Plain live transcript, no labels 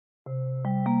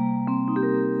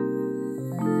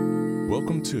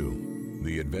Welcome to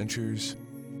the adventures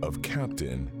of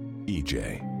Captain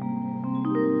EJ.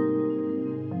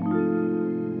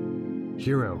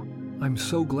 Hero, I'm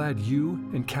so glad you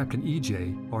and Captain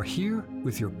EJ are here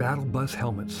with your BattleBuzz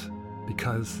helmets,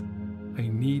 because I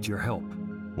need your help.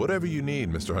 Whatever you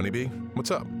need, Mr. Honeybee. What's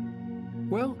up?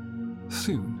 Well,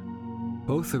 soon,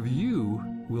 both of you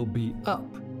will be up,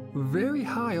 very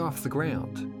high off the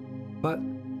ground. But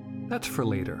that's for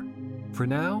later. For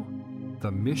now,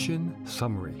 the mission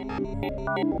summary.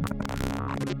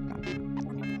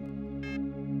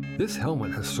 This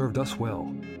helmet has served us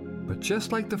well, but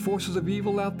just like the forces of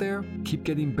evil out there keep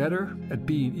getting better at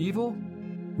being evil,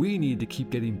 we need to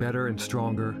keep getting better and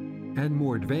stronger and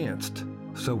more advanced,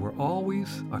 so we're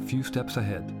always a few steps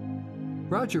ahead.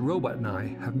 Roger Robot and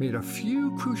I have made a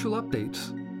few crucial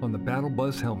updates on the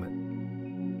BattleBuzz helmet.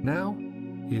 Now,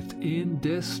 it's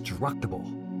indestructible.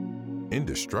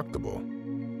 Indestructible?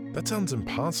 That sounds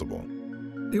impossible.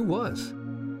 It was,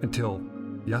 until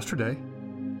yesterday.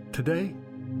 Today,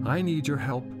 I need your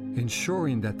help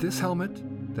ensuring that this helmet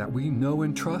that we know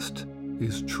and trust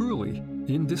is truly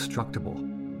indestructible.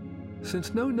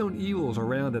 Since no known evils are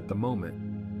around at the moment,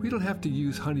 we don't have to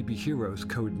use Honeybee Hero's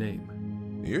code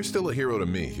name. You're still a hero to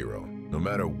me, Hero, no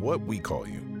matter what we call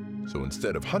you. So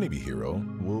instead of Honeybee Hero,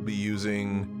 we'll be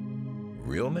using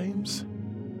real names?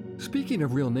 Speaking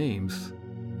of real names,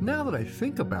 now that I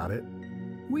think about it,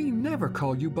 we never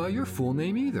call you by your full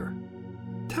name either.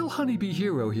 Tell Honeybee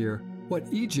Hero here what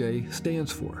EJ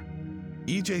stands for.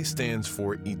 EJ stands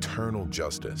for Eternal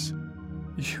Justice.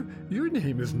 Your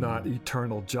name is not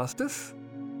Eternal Justice.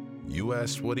 You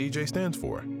asked what EJ stands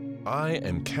for. I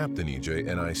am Captain EJ,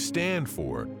 and I stand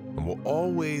for and will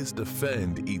always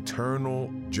defend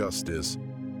eternal justice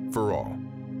for all.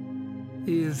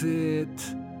 Is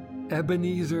it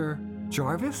Ebenezer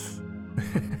Jarvis?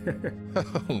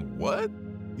 What?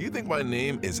 You think my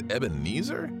name is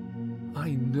Ebenezer?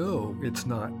 I know it's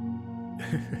not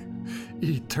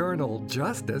Eternal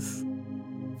Justice.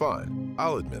 Fine,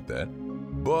 I'll admit that.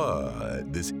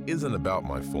 But this isn't about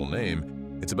my full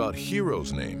name. It's about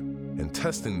Hero's name and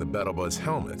testing the BattleBuzz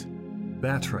helmet.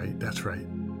 That's right.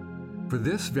 For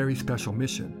this very special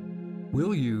mission,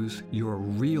 we'll use your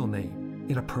real name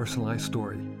in a personalized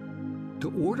story.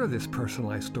 To order this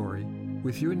personalized story,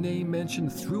 with your name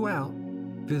mentioned throughout,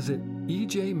 visit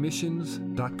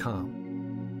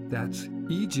ejmissions.com. That's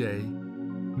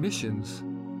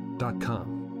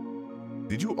ejmissions.com.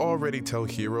 Did you already tell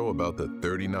Hero about the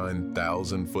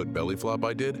 39,000-foot belly flop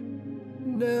I did?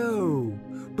 No,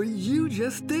 but you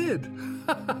just did.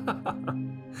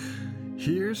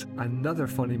 Here's another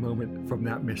funny moment from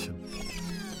that mission.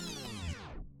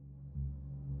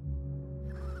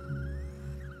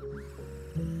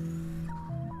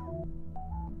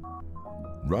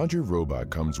 Roger Robot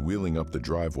comes wheeling up the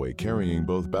driveway carrying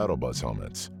both BattleBuzz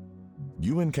helmets.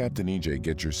 You and Captain EJ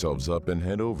get yourselves up and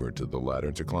head over to the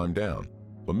ladder to climb down,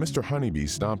 but Mr. Honeybee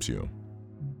stops you.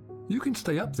 You can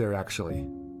stay up there, actually.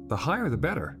 The higher the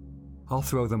better. I'll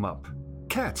throw them up.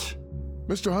 Catch!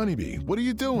 Mr. Honeybee, what are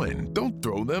you doing? Don't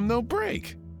throw them, they'll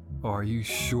break. Are you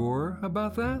sure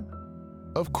about that?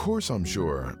 Of course I'm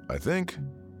sure, I think.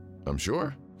 I'm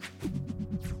sure.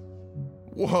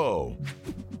 Whoa!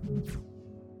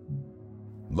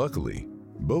 Luckily,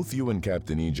 both you and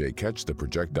Captain EJ catch the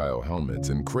projectile helmets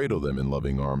and cradle them in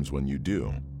loving arms when you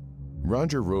do.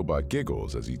 Roger Robot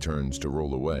giggles as he turns to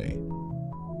roll away.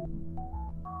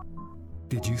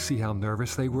 Did you see how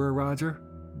nervous they were, Roger?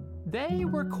 They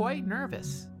were quite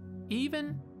nervous.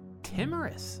 Even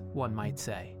timorous, one might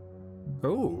say.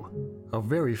 Oh, a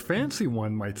very fancy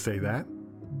one might say that.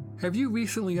 Have you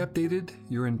recently updated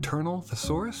your internal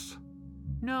thesaurus?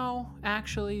 No,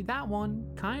 actually, that one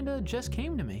kinda just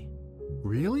came to me.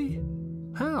 Really?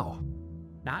 How?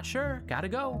 Not sure. Gotta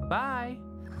go. Bye.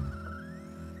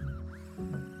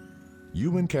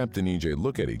 You and Captain EJ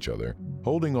look at each other,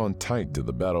 holding on tight to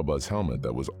the BattleBuzz helmet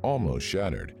that was almost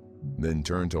shattered, then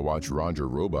turn to watch Roger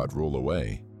Robot roll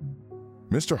away.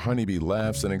 Mr. Honeybee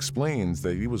laughs and explains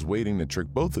that he was waiting to trick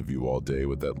both of you all day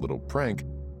with that little prank,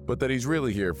 but that he's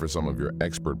really here for some of your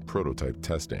expert prototype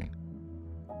testing.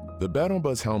 The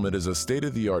BattleBuzz helmet is a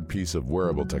state-of-the-art piece of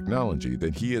wearable technology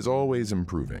that he is always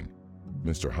improving.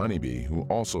 Mr. Honeybee, who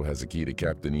also has a key to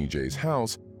Captain EJ's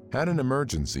house, had an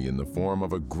emergency in the form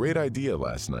of a great idea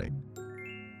last night.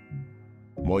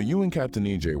 While you and Captain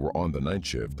EJ were on the night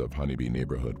shift of Honeybee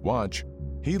Neighborhood Watch,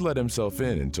 he let himself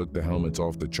in and took the helmets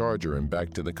off the charger and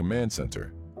back to the command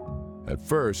center. At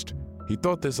first, he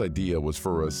thought this idea was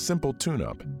for a simple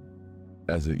tune-up.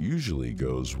 As it usually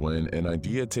goes when an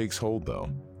idea takes hold though,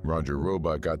 Roger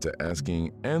Robot got to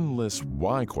asking endless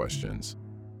why questions.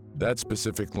 That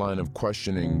specific line of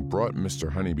questioning brought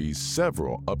Mr. Honeybee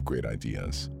several upgrade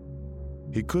ideas.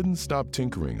 He couldn't stop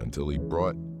tinkering until he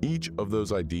brought each of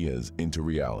those ideas into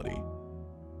reality.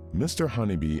 Mr.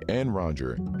 Honeybee and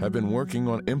Roger have been working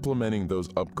on implementing those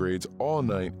upgrades all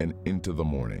night and into the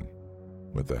morning.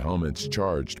 With the helmets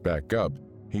charged back up,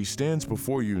 he stands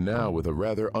before you now with a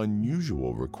rather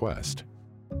unusual request.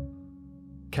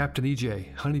 Captain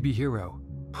EJ, Honeybee Hero,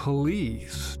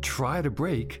 please try to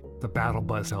break the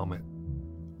BattleBuzz helmet.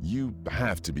 You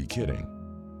have to be kidding.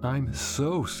 I'm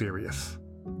so serious.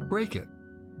 Break it.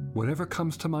 Whatever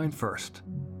comes to mind first.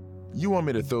 You want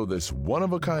me to throw this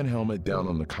one-of-a-kind helmet down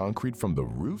on the concrete from the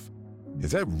roof?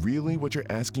 Is that really what you're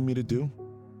asking me to do?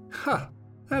 Ha!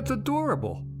 That's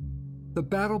adorable. The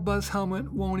BattleBuzz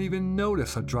helmet won't even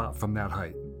notice a drop from that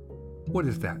height. What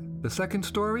is that, the second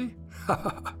story?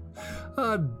 Ha!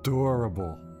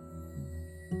 Adorable.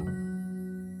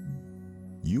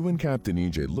 You and Captain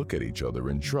EJ look at each other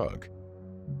and shrug.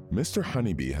 Mr.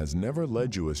 Honeybee has never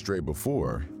led you astray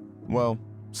before. Well,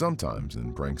 sometimes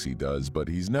in pranks he does, but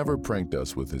he's never pranked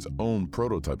us with his own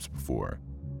prototypes before.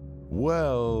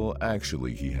 Well,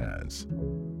 actually he has.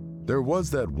 There was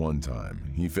that one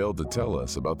time he failed to tell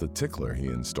us about the tickler he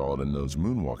installed in those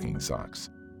moonwalking socks.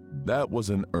 That was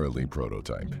an early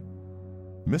prototype.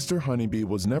 Mr. Honeybee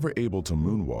was never able to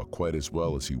moonwalk quite as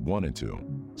well as he wanted to,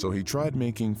 so he tried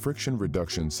making friction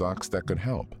reduction socks that could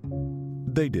help.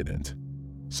 They didn't.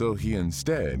 So he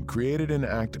instead created an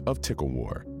act of tickle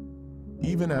war.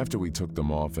 Even after we took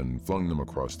them off and flung them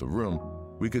across the room,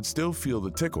 we could still feel the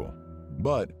tickle.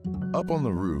 But up on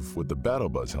the roof with the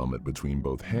BattleBuzz helmet between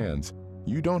both hands,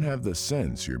 you don't have the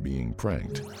sense you're being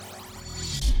pranked.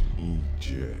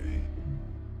 EJ.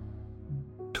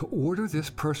 To order this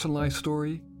personalized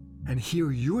story and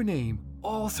hear your name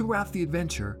all throughout the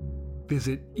adventure,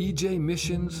 visit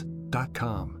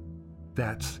ejmissions.com.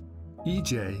 That's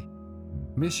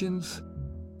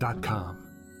ejmissions.com.